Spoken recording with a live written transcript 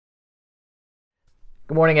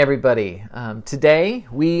Good morning, everybody. Today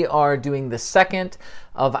we are doing the second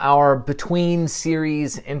of our Between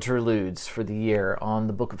Series interludes for the year on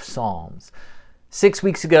the book of Psalms. 6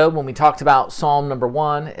 weeks ago, when we talked about Psalm number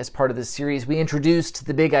 1 as part of this series, we introduced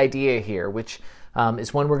the big idea here, which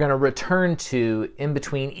is one we're going to return to in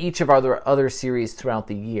between each of our other series throughout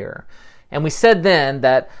the year. And we said then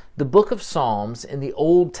that the book of Psalms in the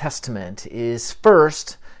Old Testament is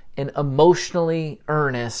first an emotionally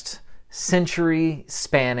earnest,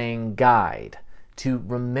 century-spanning guide to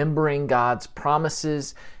remembering God's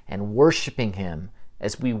promises and worshiping Him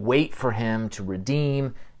as we wait for Him to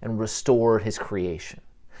redeem and restore His creation.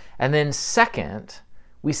 And then second,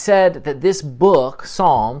 we said that this book,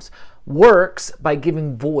 Psalms, works by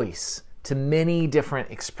giving voice to many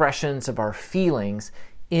different expressions of our feelings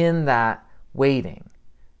in that waiting,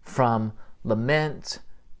 from lament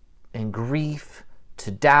and grief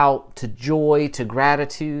to doubt to joy to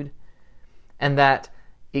gratitude, and that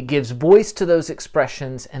it gives voice to those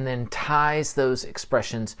expressions and then ties those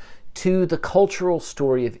expressions to the cultural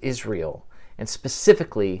story of Israel, and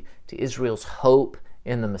specifically to Israel's hope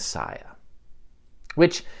in the Messiah.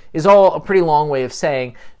 Which is all a pretty long way of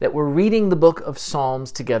saying that we're reading the book of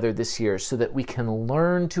Psalms together this year so that we can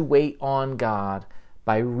learn to wait on God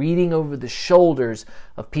by reading over the shoulders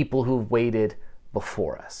of people who've waited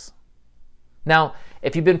before us. Now,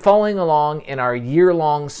 if you've been following along in our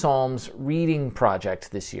year-long Psalms reading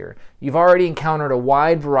project this year, you've already encountered a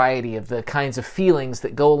wide variety of the kinds of feelings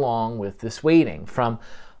that go along with this waiting, from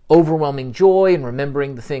overwhelming joy and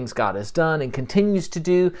remembering the things God has done and continues to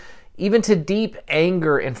do, even to deep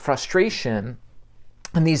anger and frustration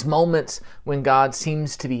in these moments when God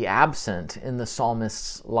seems to be absent in the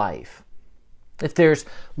psalmist's life. If there's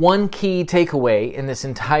one key takeaway in this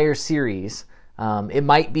entire series, it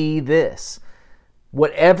might be this.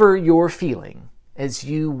 Whatever you're feeling as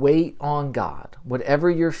you wait on God, whatever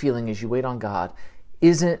you're feeling as you wait on God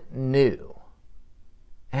isn't new.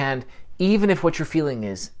 And even if what you're feeling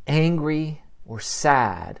is angry or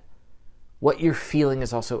sad, what you're feeling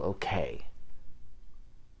is also okay.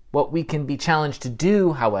 What we can be challenged to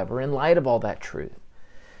do, however, in light of all that truth,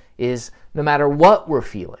 is no matter what we're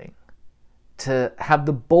feeling, to have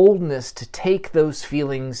the boldness to take those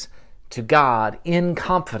feelings to God in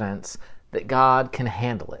confidence that God can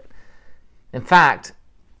handle it. In fact,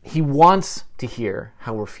 He wants to hear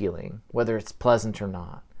how we're feeling, whether it's pleasant or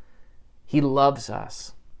not. He loves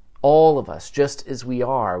us, all of us, just as we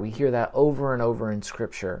are. We hear that over and over in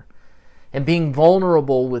Scripture. And being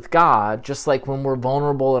vulnerable with God, just like when we're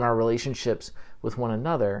vulnerable in our relationships with one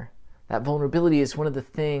another, that vulnerability is one of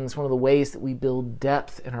the ways that we build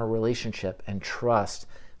depth in our relationship and trust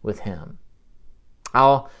with Him.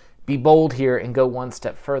 I'll be bold here and go one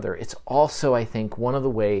step further. It's also, I think, one of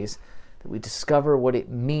the ways that we discover what it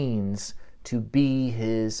means to be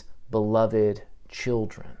His beloved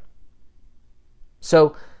children.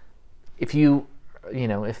 So, if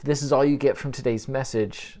this is all you get from today's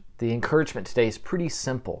message, the encouragement today is pretty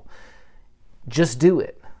simple. Just do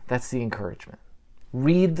it. That's the encouragement.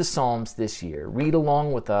 Read the Psalms this year. Read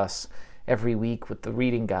along with us every week with the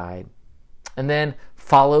reading guide. And then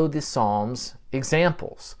follow the Psalms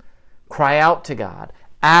examples. Cry out to God.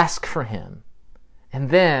 Ask for Him. And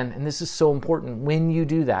then, and this is so important, when you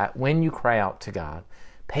do that, when you cry out to God,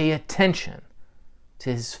 pay attention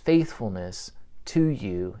to His faithfulness to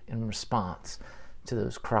you in response to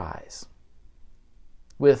those cries.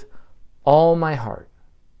 With all my heart,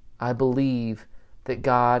 I believe that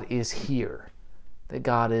God is here, that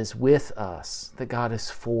God is with us, that God is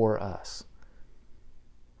for us.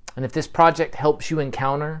 And if this project helps you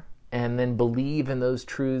encounter and then believe in those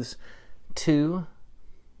truths too,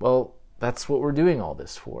 well, that's what we're doing all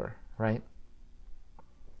this for, right?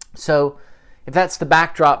 So, if that's the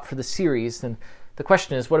backdrop for the series, then the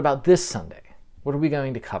question is, what about this Sunday? What are we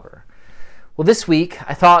going to cover? Well, this week,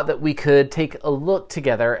 I thought that we could take a look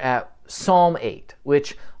together at Psalm 8,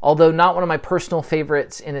 which, although not one of my personal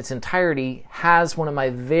favorites in its entirety, has one of my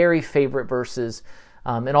very favorite verses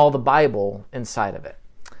in all the Bible inside of it.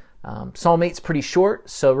 Psalm 8 is pretty short,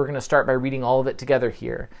 so we're going to start by reading all of it together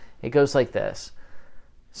here. It goes like this.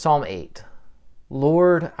 Psalm 8.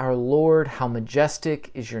 Lord, our Lord, how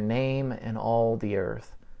majestic is your name in all the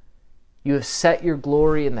earth. You have set your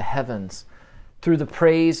glory in the heavens. Through the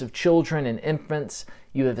praise of children and infants,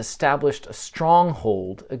 you have established a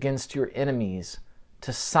stronghold against your enemies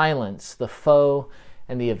to silence the foe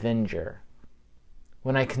and the avenger.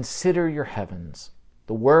 When I consider your heavens,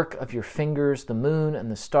 the work of your fingers, the moon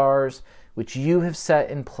and the stars, which you have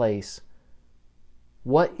set in place,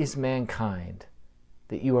 what is mankind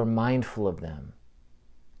that you are mindful of them?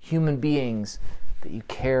 Human beings that you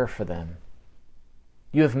care for them.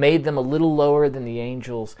 You have made them a little lower than the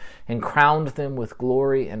angels and crowned them with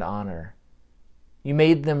glory and honor. You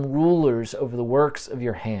made them rulers over the works of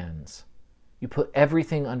your hands. You put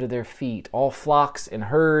everything under their feet, all flocks and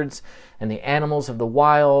herds, and the animals of the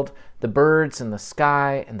wild, the birds in the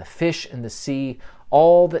sky, and the fish in the sea,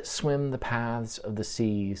 all that swim the paths of the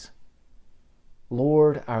seas.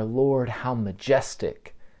 Lord, our Lord, how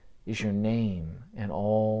majestic is your name in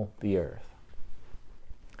all the earth.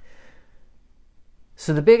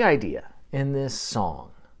 So the big idea in this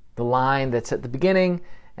song, the line that's at the beginning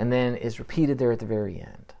and then is repeated there at the very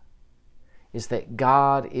end, is that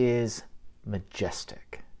God is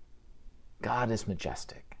majestic. God is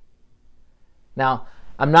majestic. Now,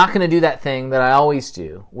 I'm not going to do that thing that I always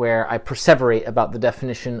do, where I perseverate about the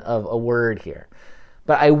definition of a word here.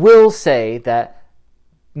 But I will say that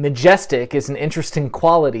majestic is an interesting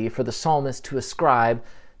quality for the psalmist to ascribe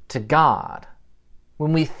to God.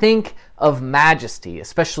 When we think of majesty,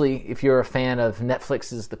 especially if you're a fan of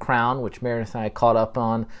Netflix's The Crown, which Meredith and I caught up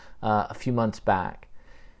on a few months back,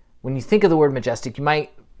 when you think of the word majestic, you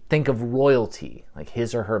might think of royalty, like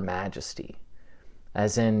his or her majesty,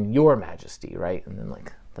 as in your majesty, right? And then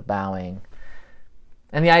like the bowing.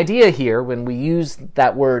 And the idea here, when we use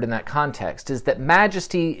that word in that context, is that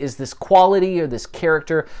majesty is this quality or this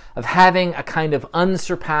character of having a kind of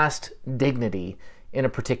unsurpassed dignity in a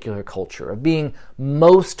particular culture, of being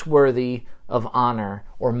most worthy of honor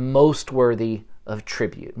or most worthy of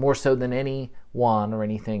tribute, more so than anyone or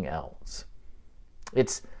anything else.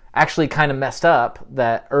 It's actually kind of messed up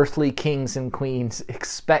that earthly kings and queens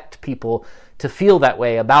expect people to feel that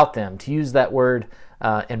way about them, to use that word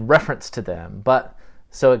in reference to them, but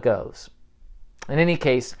so it goes. In any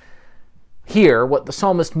case, here, what the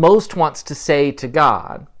psalmist most wants to say to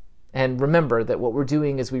God, and remember that what we're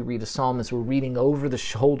doing as we read a psalm is we're reading over the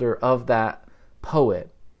shoulder of that poet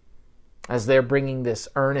as they're bringing this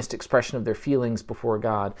earnest expression of their feelings before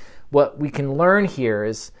God. What we can learn here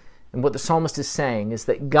is, and what the psalmist is saying, is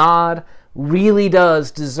that God really does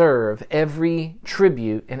deserve every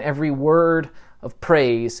tribute and every word of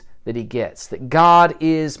praise that he gets. That God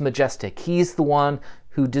is majestic. He's the one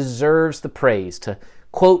who deserves the praise. To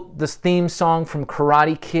quote this theme song from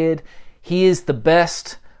Karate Kid, he is the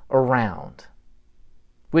best around.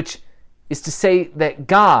 Which is to say that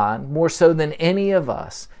God, more so than any of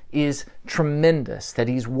us, is tremendous, that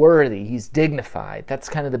he's worthy, he's dignified. That's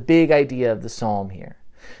kind of the big idea of the psalm here.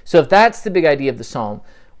 So if that's the big idea of the psalm,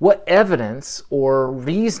 what evidence or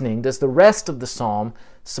reasoning does the rest of the psalm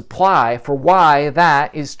supply for why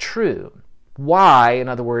that is true? Why, in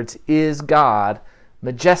other words, is God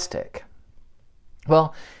majestic?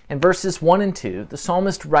 Well, in verses 1 and 2, the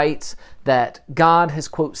psalmist writes that God has,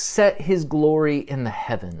 quote, set his glory in the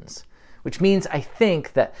heavens, which means, I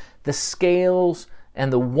think, that the scales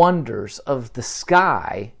and the wonders of the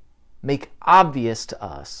sky make obvious to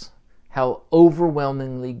us how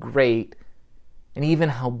overwhelmingly great and even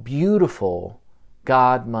how beautiful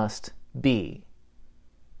God must be.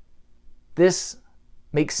 This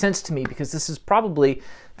makes sense to me because this is probably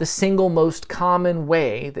the single most common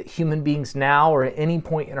way that human beings now or at any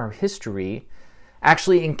point in our history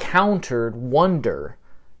actually encountered wonder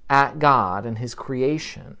at God and his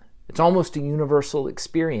creation. It's almost a universal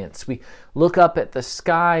experience. We look up at the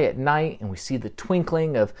sky at night and we see the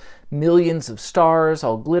twinkling of millions of stars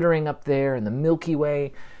all glittering up there in the Milky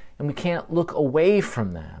Way, and we can't look away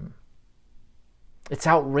from them. It's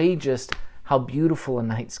outrageous how beautiful a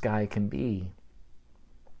night sky can be.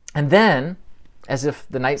 And then, as if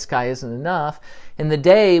the night sky isn't enough, in the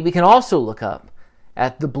day we can also look up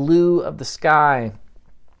at the blue of the sky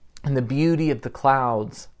and the beauty of the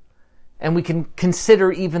clouds. And we can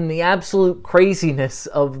consider even the absolute craziness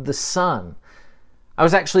of the sun. I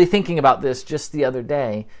was actually thinking about this just the other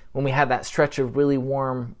day when we had that stretch of really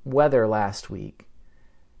warm weather last week.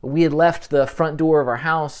 We had left the front door of our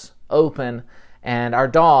house open, and our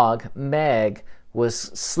dog, Meg, was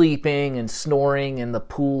sleeping and snoring in the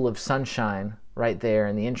pool of sunshine right there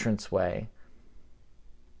in the entranceway.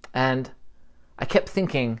 And I kept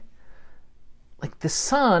thinking, like, the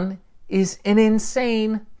sun is an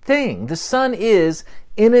insane thing. The sun is,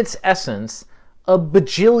 in its essence, a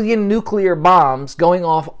bajillion nuclear bombs going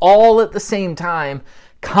off all at the same time,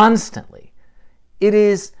 constantly. It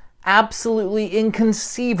is absolutely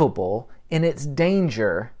inconceivable in its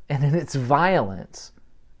danger and in its violence.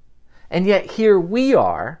 And yet here we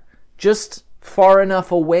are, just far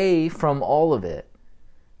enough away from all of it,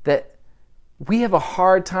 that we have a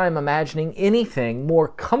hard time imagining anything more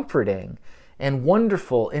comforting and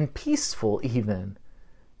wonderful and peaceful even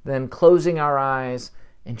than closing our eyes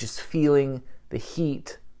and just feeling the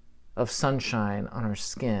heat of sunshine on our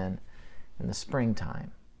skin in the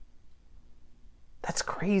springtime. That's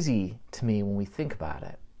crazy to me when we think about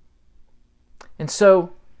it. And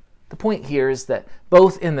so the point here is that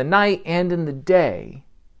both in the night and in the day,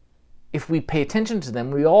 if we pay attention to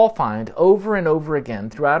them, we all find over and over again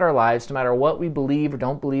throughout our lives, no matter what we believe or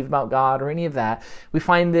don't believe about God or any of that, we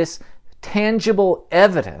find this tangible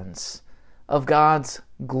evidence of God's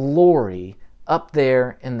glory up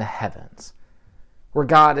there in the heavens, where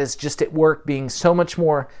God is just at work being so much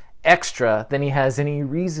more extra than he has any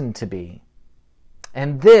reason to be.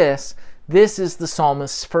 And this is the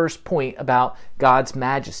psalmist's first point about God's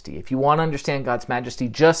majesty. If you want to understand God's majesty,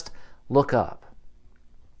 just look up.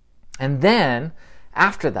 And then,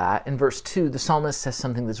 after that, in verse 2, the psalmist says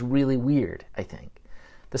something that's really weird, I think.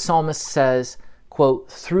 The psalmist says, quote,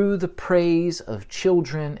 "Through the praise of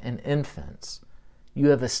children and infants, you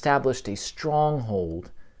have established a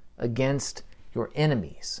stronghold against your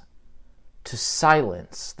enemies, to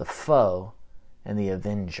silence the foe and the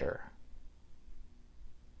avenger."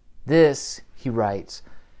 This, he writes,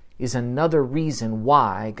 is another reason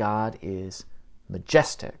why God is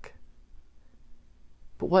majestic.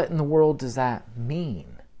 But what in the world does that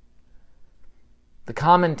mean? The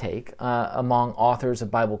common take among authors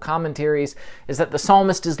of Bible commentaries is that the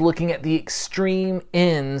psalmist is looking at the extreme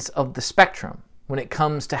ends of the spectrum when it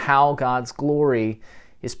comes to how God's glory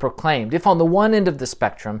is proclaimed. If on the one end of the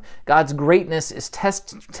spectrum, God's greatness is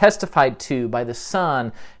testified to by the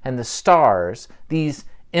sun and the stars, these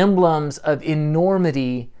emblems of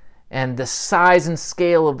enormity and the size and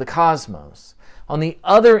scale of the cosmos. On the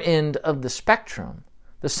other end of the spectrum,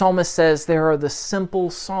 the psalmist says there are the simple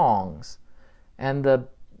songs and the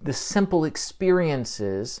simple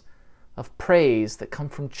experiences of praise that come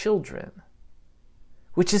from children.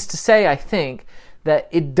 Which is to say, I think, that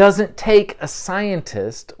it doesn't take a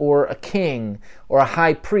scientist or a king or a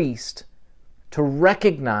high priest to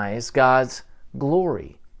recognize God's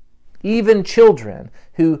glory. Even children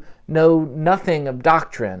who know nothing of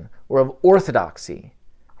doctrine or of orthodoxy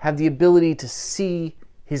have the ability to see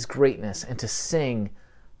his greatness and to sing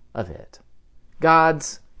of it.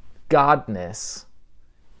 God's godness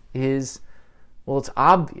is, well, it's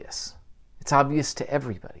obvious. It's obvious to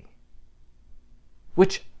everybody.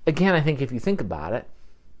 Which, again, I think if you think about it,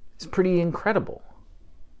 is pretty incredible.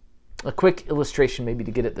 A quick illustration maybe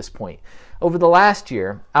to get at this point. Over the last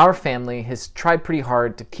year, our family has tried pretty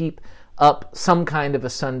hard to keep up some kind of a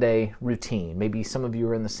Sunday routine. Maybe some of you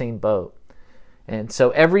are in the same boat. And so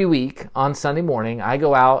every week on Sunday morning, I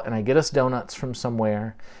go out and I get us donuts from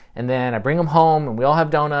somewhere, and then I bring them home and we all have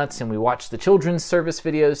donuts and we watch the children's service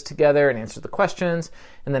videos together and answer the questions.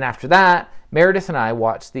 And then after that, Meredith and I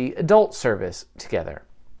watch the adult service together.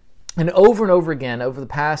 And over again, over the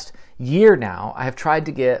past year now, I have tried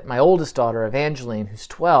to get my oldest daughter, Evangeline, who's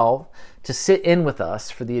 12, to sit in with us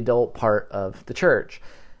for the adult part of the church.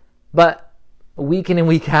 But week in and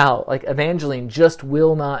week out, like, Evangeline just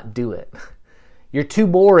will not do it. "You're too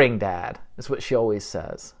boring, Dad," is what she always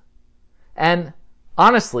says. And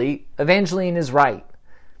honestly, Evangeline is right.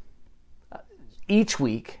 Each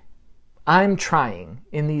week, I'm trying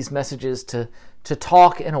in these messages to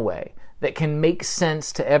talk in a way that can make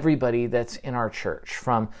sense to everybody that's in our church,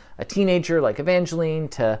 from a teenager like Evangeline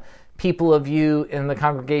to people of you in the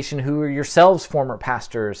congregation who are yourselves former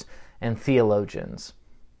pastors and theologians.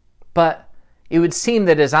 But it would seem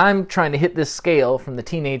that as I'm trying to hit this scale from the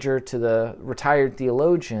teenager to the retired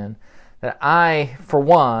theologian, that I, for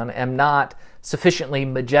one, am not sufficiently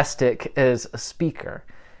majestic as a speaker,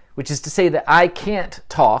 which is to say that I can't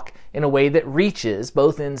talk in a way that reaches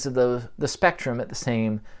both ends of the spectrum at the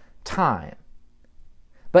same time.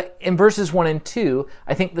 But in verses 1 and 2,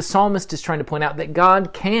 I think the psalmist is trying to point out that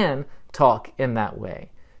God can talk in that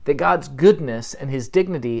way, that God's goodness and his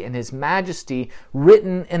dignity and his majesty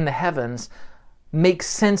written in the heavens makes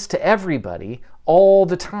sense to everybody all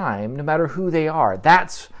the time, no matter who they are.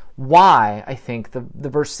 That's why I think the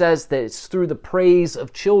verse says that it's through the praise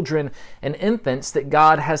of children and infants that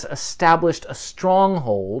God has established a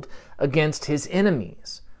stronghold against his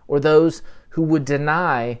enemies, or those who would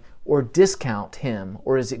deny or discount him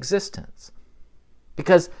or his existence.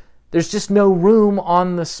 Because there's just no room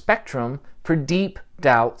on the spectrum for deep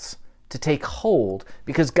doubts to take hold,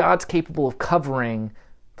 because God's capable of covering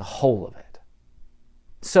the whole of it.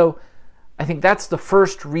 So I think that's the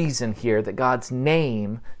first reason here that God's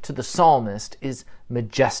name to the psalmist is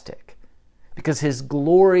majestic, because his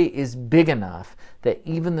glory is big enough that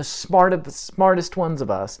even the smartest ones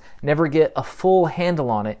of us never get a full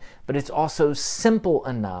handle on it, but it's also simple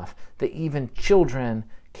enough that even children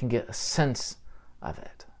can get a sense of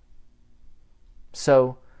it.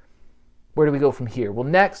 So where do we go from here? Well,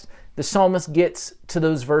 next, the psalmist gets to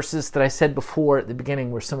those verses that I said before at the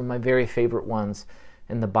beginning were some of my very favorite ones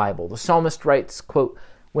in the Bible. The psalmist writes, quote,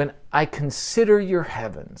 "When I consider your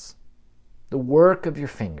heavens, the work of your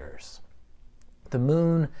fingers, the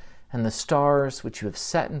moon and the stars which you have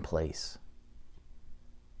set in place,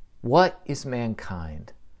 what is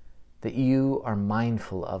mankind that you are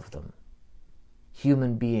mindful of them,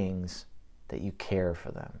 human beings that you care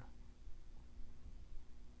for them?"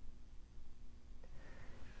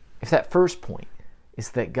 If that first point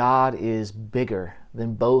is that God is bigger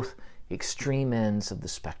than both extreme ends of the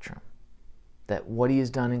spectrum, that what he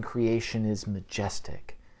has done in creation is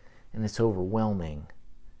majestic and it's overwhelming,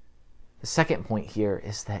 the second point here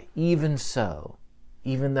is that even so,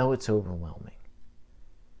 even though it's overwhelming,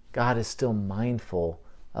 God is still mindful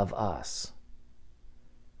of us.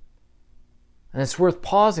 And it's worth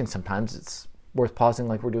pausing sometimes. It's worth pausing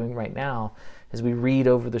like we're doing right now as we read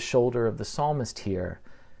over the shoulder of the psalmist here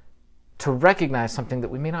to recognize something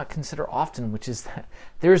that we may not consider often, which is that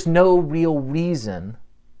there's no real reason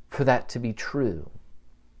for that to be true.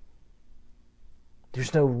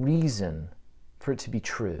 There's no reason for it to be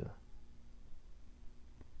true.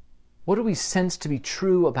 What do we sense to be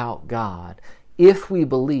true about God if we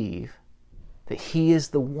believe that he is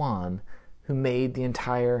the one who made the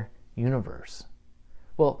entire universe?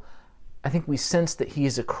 Well, I think we sense that he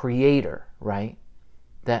is a creator, right?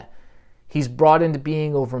 That he's brought into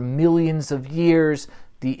being over millions of years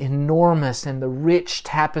the enormous and the rich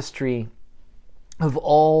tapestry of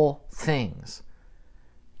all things.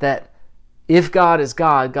 That if God is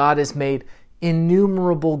God, God has made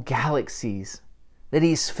innumerable galaxies. That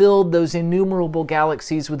he's filled those innumerable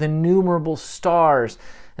galaxies with innumerable stars.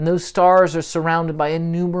 And those stars are surrounded by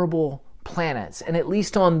innumerable planets. And at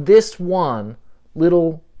least on this one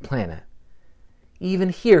little planet, even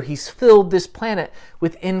here, he's filled this planet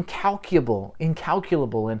with incalculable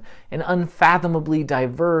and unfathomably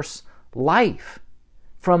diverse life.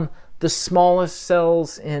 From the smallest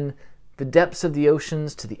cells in the depths of the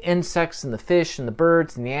oceans to the insects and the fish and the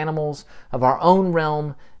birds and the animals of our own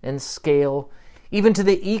realm and scale, even to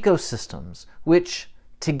the ecosystems which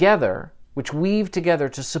weave together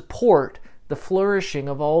to support the flourishing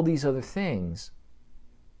of all these other things.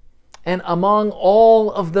 And among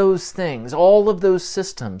all of those things, all of those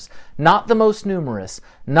systems, not the most numerous,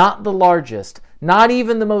 not the largest, not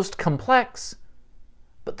even the most complex,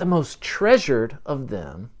 but the most treasured of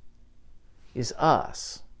them is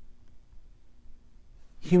us.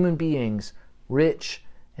 Human beings, rich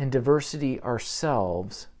in diversity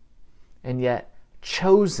ourselves, and yet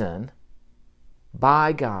chosen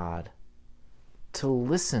by God to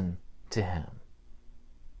listen to him,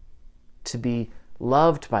 to be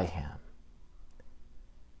loved by him,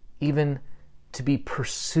 even to be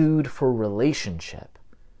pursued for relationship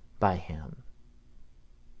by him.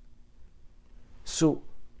 So,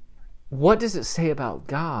 what does it say about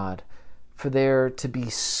God for there to be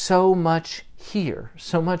so much here,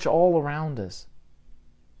 so much all around us,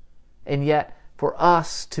 and yet for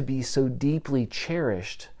us to be so deeply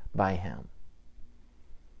cherished by him?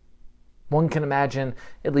 One can imagine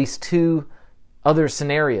at least two other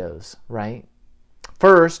scenarios, right?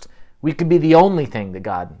 First, we could be the only thing that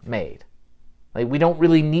God made. Like, we don't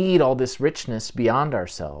really need all this richness beyond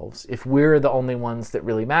ourselves if we're the only ones that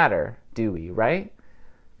really matter, do we, right?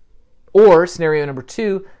 Or, scenario number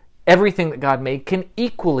two, everything that God made can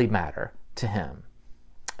equally matter to him.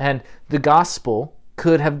 And the gospel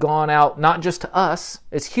could have gone out not just to us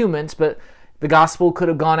as humans, but the gospel could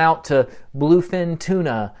have gone out to bluefin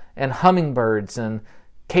tuna and hummingbirds and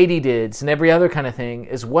katydids and every other kind of thing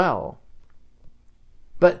as well.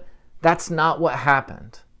 But that's not what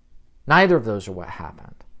happened. Neither of those are what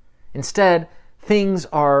happened. Instead, things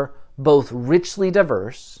are both richly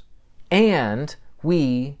diverse and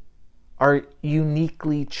we are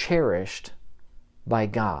uniquely cherished by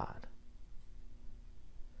God.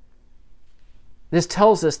 This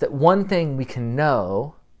tells us that one thing we can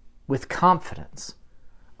know with confidence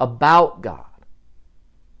about God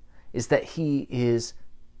is that he is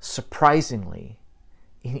surprisingly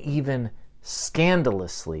and even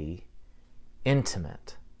scandalously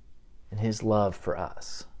intimate in his love for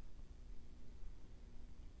us.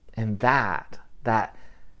 And that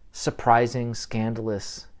surprising,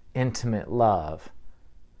 scandalous, intimate love,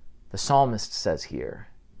 the psalmist says here,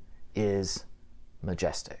 is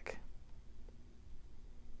majestic.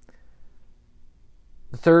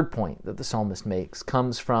 The third point that the psalmist makes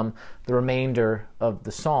comes from the remainder of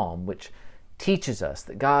the psalm, which teaches us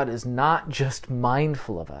that God is not just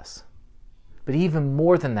mindful of us, but even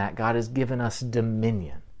more than that, God has given us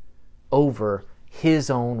dominion over his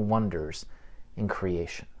own wonders in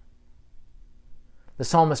creation. The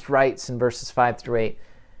psalmist writes in verses 5 through 8,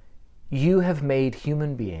 "You have made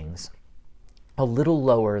human beings a little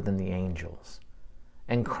lower than the angels,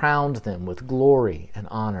 and crowned them with glory and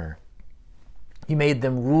honor. You made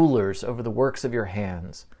them rulers over the works of your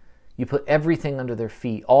hands. You put everything under their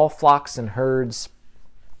feet, all flocks and herds,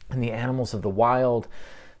 and the animals of the wild,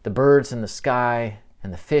 the birds in the sky,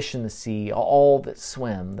 and the fish in the sea, all that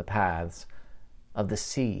swim the paths of the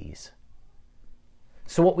seas."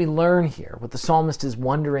 So what we learn here, what the psalmist is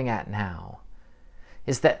wondering at now,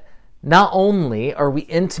 is that not only are we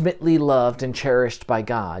intimately loved and cherished by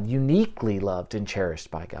God, uniquely loved and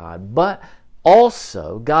cherished by God, but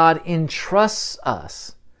also God entrusts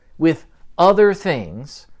us with other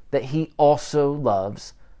things that he also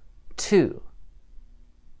loves too.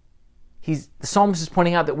 The psalmist is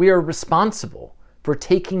pointing out that we are responsible for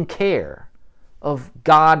taking care of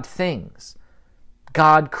God things,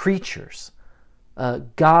 God creatures, a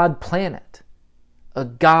God planet, a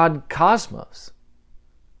God cosmos.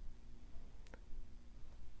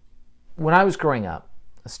 When I was growing up,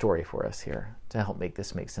 a story for us here to help make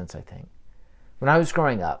this make sense, I think. When I was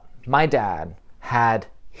growing up, my dad had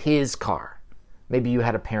his car. Maybe you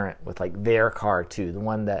had a parent with like their car too, the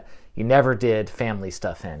one that you never did family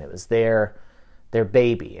stuff in. It was their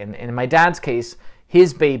baby. And in my dad's case,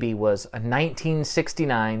 his baby was a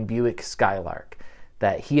 1969 Buick Skylark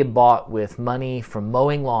that he had bought with money from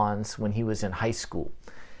mowing lawns when he was in high school.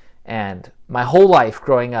 And my whole life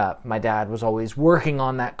growing up, my dad was always working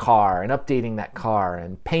on that car and updating that car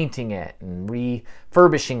and painting it and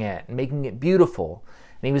refurbishing it and making it beautiful.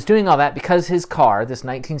 And he was doing all that because his car, this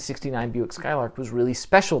 1969 Buick Skylark, was really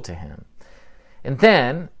special to him. And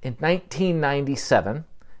then in 1997,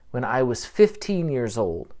 when I was 15 years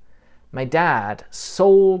old, my dad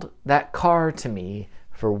sold that car to me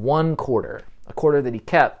for $1, a quarter that he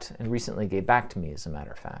kept and recently gave back to me, as a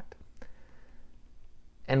matter of fact.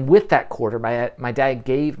 And with that quarter, my dad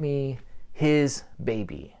gave me his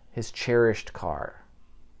baby, his cherished car.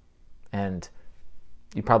 And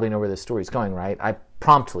you probably know where this story's going, right? I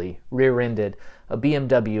promptly rear-ended a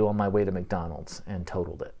BMW on my way to McDonald's and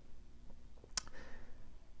totaled it.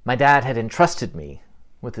 My dad had entrusted me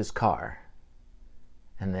with his car,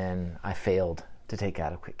 and then I failed to take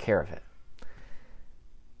adequate care of it.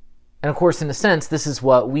 And of course, in a sense, this is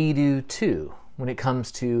what we do too when it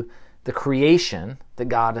comes to the creation that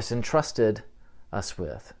God has entrusted us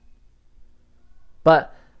with.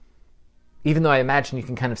 But even though I imagine you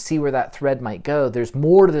can kind of see where that thread might go, there's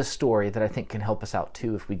more to this story that I think can help us out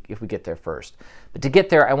too if we get there first. But to get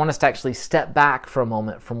there, I want us to actually step back for a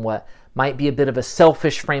moment from what might be a bit of a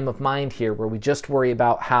selfish frame of mind here, where we just worry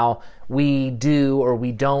about how we do or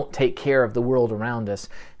we don't take care of the world around us.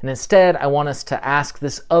 And instead, I want us to ask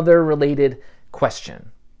this other related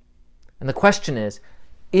question. And the question is,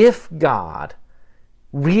 if God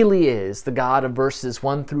really is the God of verses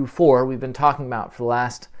 1 through 4 we've been talking about for the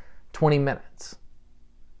last 20 minutes,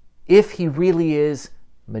 if he really is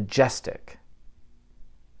majestic,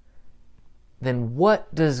 then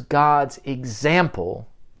what does God's example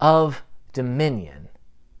of dominion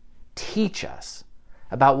teach us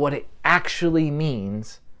about what it actually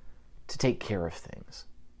means to take care of things?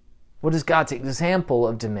 What is God's example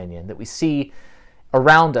of dominion that we see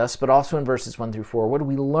around us, but also in verses 1 through 4? What do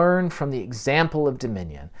we learn from the example of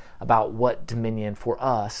dominion about what dominion for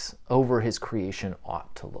us over his creation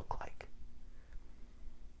ought to look like?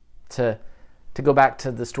 To go back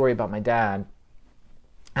to the story about my dad,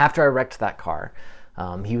 after I wrecked that car,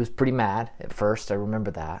 he was pretty mad at first, I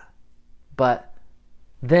remember that. But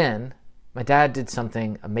then my dad did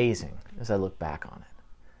something amazing as I look back on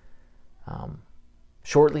it.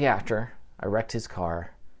 Shortly after I wrecked his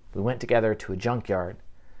car, we went together to a junkyard,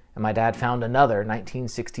 and my dad found another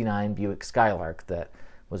 1969 Buick Skylark that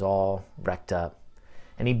was all wrecked up.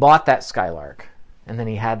 And he bought that Skylark, and then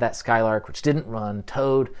he had that Skylark, which didn't run,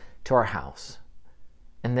 towed to our house.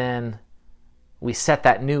 And then we set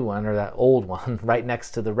that new one, or that old one, right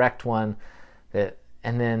next to the wrecked one, and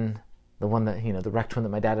then the one that, the wrecked one that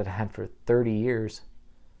my dad had had for 30 years.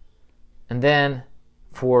 And then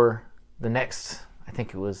for the next, I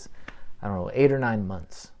think it was, 8 or 9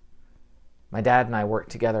 months, my dad and I worked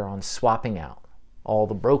together on swapping out all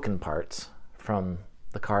the broken parts from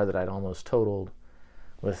the car that I'd almost totaled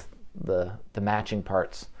with the matching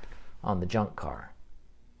parts on the junk car.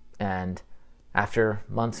 And after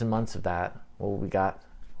months and months of that, we got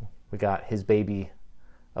his baby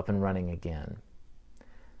up and running again.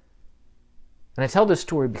 And I tell this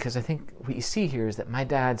story because I think what you see here is that my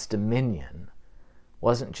dad's dominion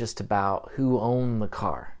wasn't just about who owned the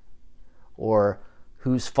car or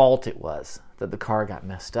whose fault it was that the car got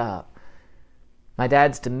messed up. My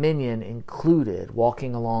dad's dominion included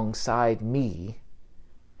walking alongside me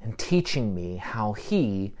and teaching me how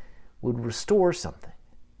he would restore something.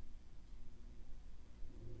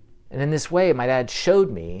 And in this way, my dad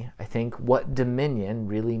showed me, I think, what dominion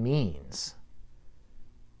really means.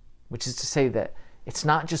 Which is to say that it's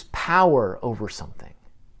not just power over something.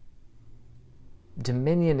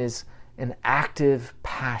 Dominion is an active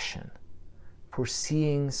passion for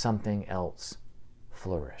seeing something else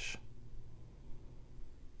flourish.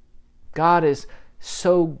 God is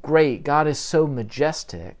so great, God is so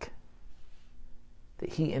majestic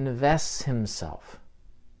that he invests himself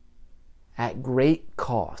at great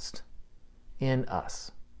cost in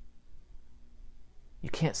us. You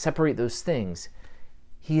can't separate those things.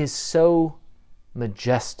 He is so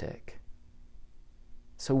majestic,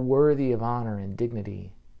 so worthy of honor and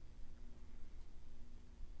dignity,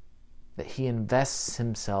 that he invests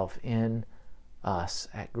himself in us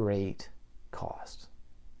at great cost.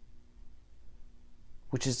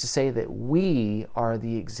 Which is to say that we are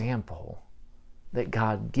the example that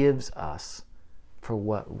God gives us for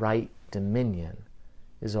what right dominion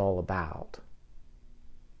is all about.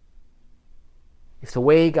 If the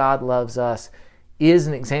way God loves us is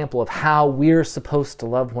an example of how we're supposed to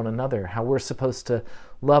love one another, how we're supposed to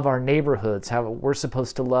love our neighborhoods, how we're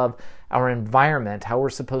supposed to love our environment, how we're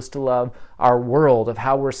supposed to love our world, of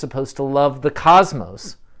how we're supposed to love the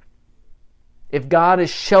cosmos. If God is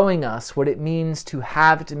showing us what it means to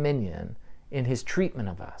have dominion in his treatment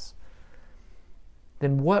of us,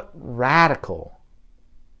 then what radical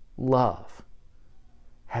love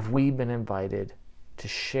have we been invited to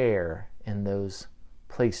share in those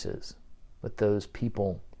places with those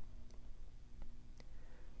people?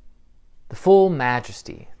 The full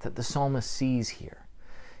majesty that the psalmist sees here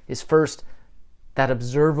is first that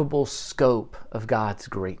observable scope of God's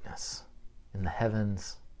greatness in the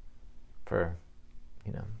heavens for,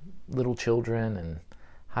 little children and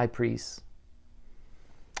high priests.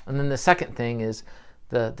 And then the second thing is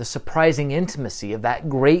the surprising intimacy of that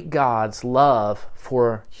great God's love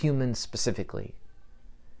for humans specifically.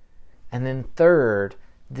 And then third,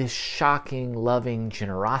 this shocking, loving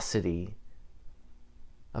generosity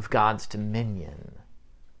of God's dominion.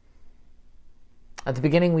 At the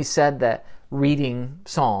beginning, we said that reading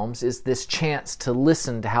Psalms is this chance to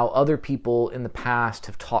listen to how other people in the past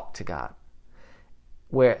have talked to God,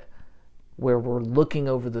 where we're looking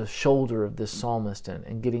over the shoulder of this psalmist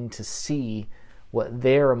and getting to see what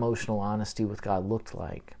their emotional honesty with God looked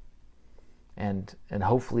like, and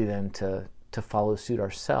hopefully then to follow suit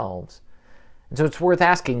ourselves. And so it's worth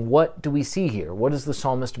asking, what do we see here? What is the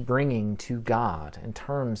psalmist bringing to God in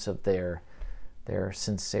terms of their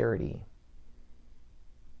sincerity?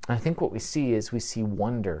 And I think what we see is we see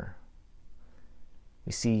wonder.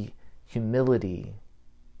 We see humility.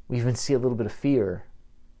 We even see a little bit of fear.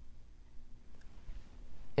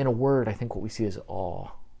 In a word, I think what we see is awe.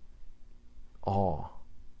 Awe.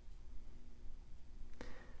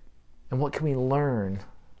 And what can we learn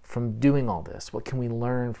from doing all this? What can we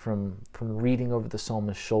learn from reading over the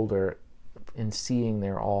psalmist's shoulder and seeing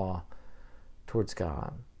their awe towards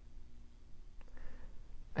God?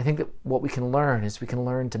 I think that what we can learn is we can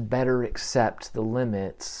learn to better accept the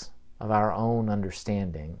limits of our own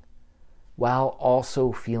understanding while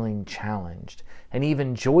also feeling challenged and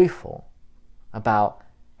even joyful about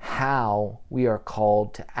how we are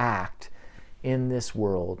called to act in this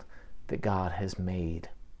world that God has made.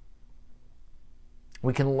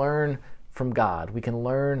 We can learn from God. We can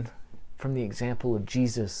learn from the example of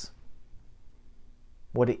Jesus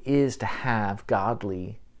what it is to have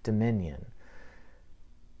godly dominion.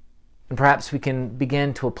 And perhaps we can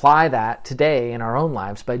begin to apply that today in our own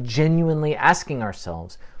lives by genuinely asking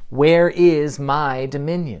ourselves, where is my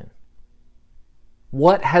dominion?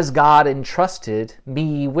 What has God entrusted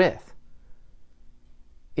me with?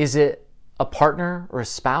 Is it a partner or a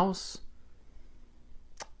spouse?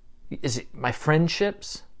 Is it my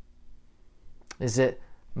friendships? Is it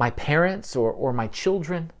my parents or my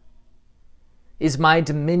children? Is my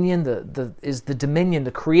dominion is the dominion,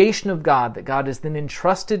 the creation of God that God has then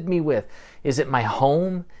entrusted me with? Is it my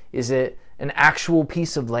home? Is it an actual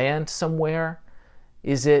piece of land somewhere?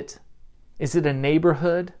 Is it a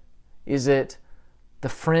neighborhood? Is it the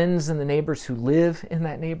friends and the neighbors who live in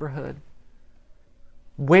that neighborhood?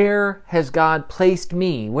 Where has God placed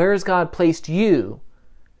me? Where has God placed you?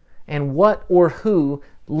 And what or who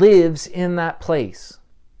lives in that place?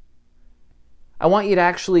 I want you to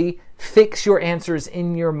actually fix your answers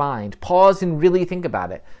in your mind. Pause and really think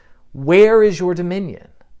about it. Where is your dominion?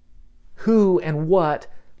 Who and what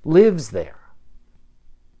lives there?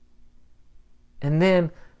 And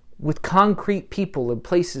then, with concrete people and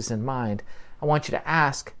places in mind, I want you to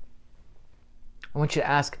ask,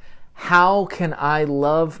 how can I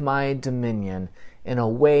love my dominion in a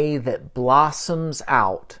way that blossoms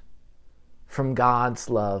out from God's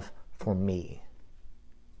love for me?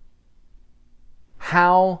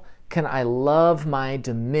 How can I love my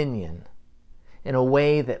dominion in a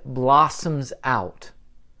way that blossoms out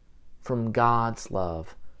from God's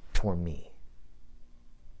love for me?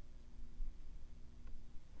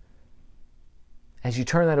 As you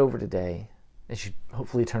turn that over today, as you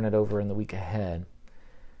hopefully turn it over in the week ahead,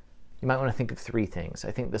 you might want to think of three things.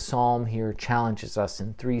 I think the psalm here challenges us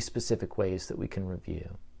in three specific ways that we can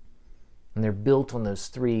review. And they're built on those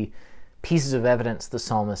three pieces of evidence the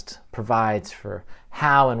psalmist provides for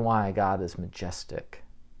how and why God is majestic.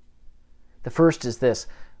 The first is this: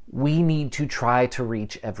 we need to try to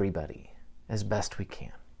reach everybody as best we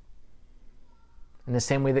can. In the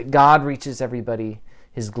same way that God reaches everybody,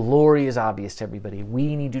 His glory is obvious to everybody,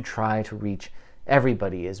 we need to try to reach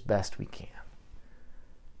everybody as best we can.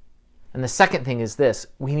 And the second thing is this: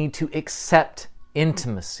 we need to accept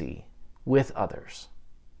intimacy with others.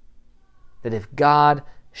 That if God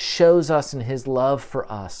shows us in His love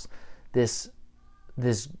for us this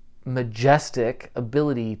majestic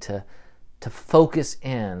ability to focus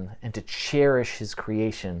in and to cherish His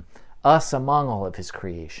creation, us among all of His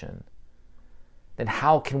creation, then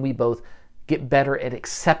how can we both get better at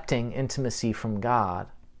accepting intimacy from God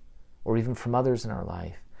or even from others in our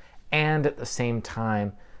life, and at the same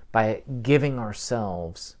time by giving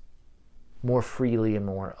ourselves more freely and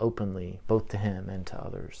more openly both to Him and to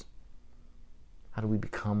others? How do we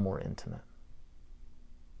become more intimate?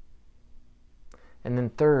 And then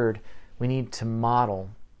third, we need to model,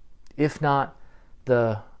 if not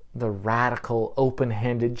the radical,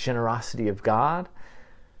 open-handed generosity of God,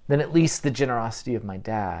 then at least the generosity of my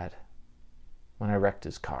dad when I wrecked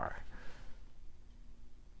his car.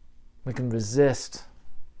 We can resist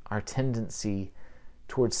our tendency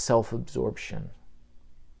towards self-absorption,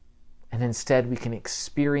 and instead we can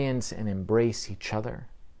experience and embrace each other,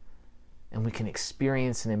 and we can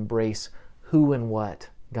experience and embrace who and what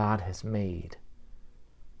God has made.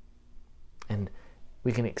 And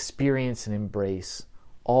we can experience and embrace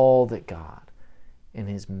all that God, in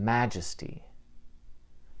His majesty,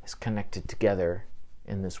 has connected together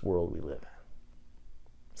in this world we live in.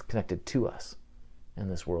 It's connected to us in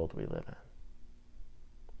this world we live in.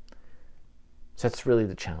 So that's really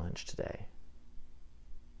the challenge today.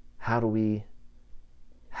 How do we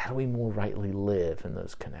more rightly live in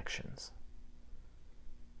those connections?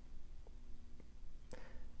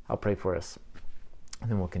 I'll pray for us, and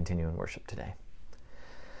then we'll continue in worship today.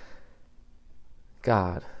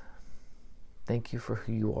 God, thank You for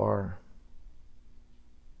who You are.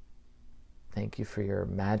 Thank You for Your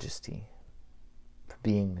majesty, for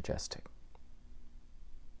being majestic.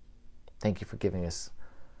 Thank You for giving us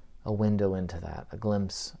a window into that, a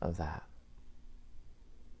glimpse of that.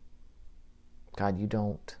 God, You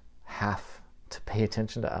don't have to pay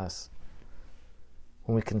attention to us.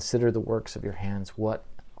 When we consider the works of Your hands, what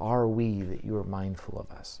are we that You are mindful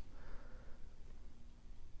of us?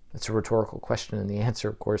 It's a rhetorical question, and the answer,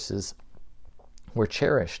 of course, is we're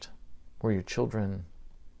cherished. We're Your children.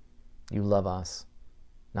 You love us,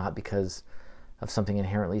 not because of something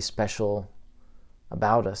inherently special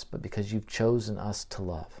about us, but because You've chosen us to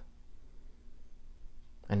love.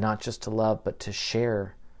 And not just to love, but to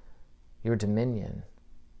share Your dominion.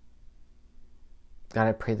 God,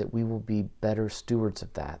 I pray that we will be better stewards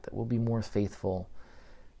of that we'll be more faithful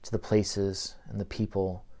to the places and the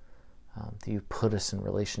people that You've put us in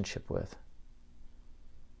relationship with.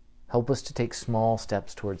 Help us to take small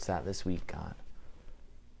steps towards that this week, God.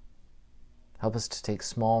 Help us to take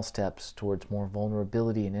small steps towards more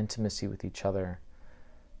vulnerability and intimacy with each other,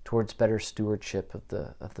 towards better stewardship of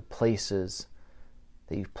the places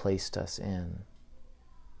that You've placed us in.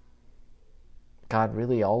 God,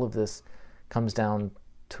 really all of this comes down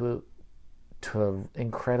to an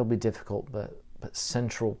incredibly difficult but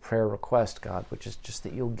central prayer request, God, which is just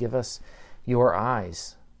that You'll give us Your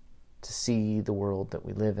eyes to see the world that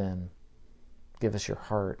we live in. Give us Your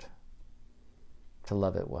heart to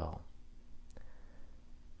love it well.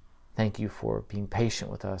 Thank You for being patient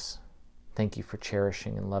with us. Thank You for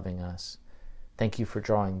cherishing and loving us. Thank You for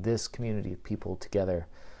drawing this community of people together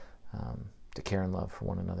to care and love for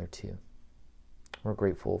one another too. We're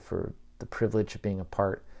grateful for the privilege of being a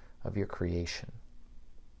part of Your creation.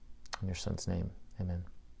 In Your Son's name, amen.